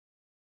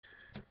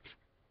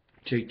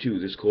Take two,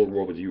 this Cold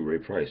War with you, Ray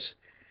Price.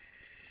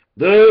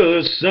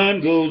 The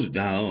sun goes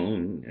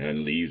down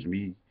and leaves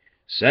me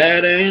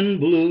sad and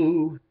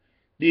blue.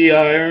 The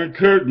Iron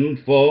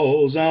Curtain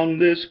falls on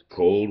this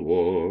Cold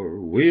War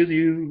with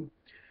you.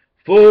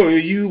 For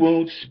you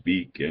won't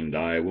speak and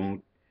I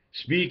won't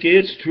speak,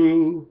 it's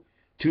true.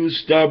 Two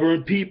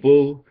stubborn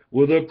people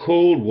with a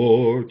Cold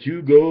War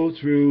to go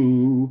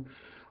through.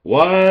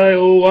 Why,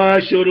 oh why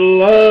should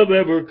love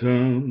ever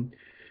come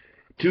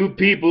to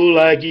people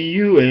like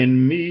you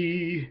and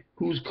me,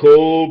 whose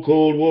cold,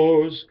 cold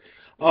wars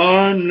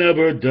are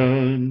never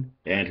done,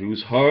 and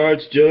whose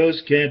hearts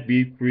just can't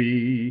be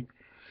free?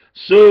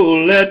 So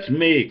let's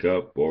make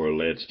up, or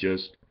let's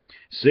just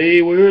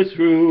say we're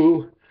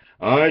through.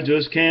 I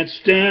just can't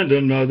stand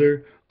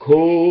another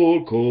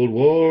cold, cold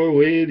war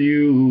with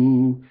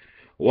you.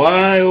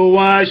 Why, oh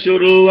why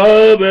should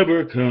love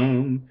ever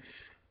come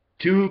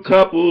to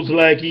couples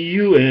like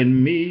you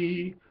and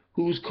me,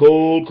 whose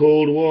cold,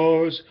 cold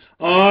wars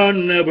are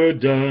never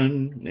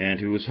done, and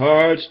whose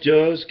hearts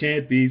just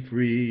can't be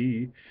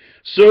free?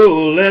 So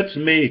let's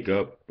make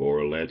up,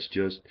 or let's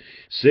just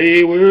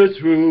say we're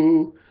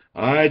through.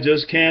 I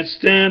just can't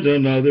stand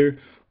another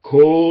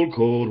cold,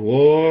 cold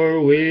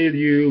war with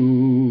you.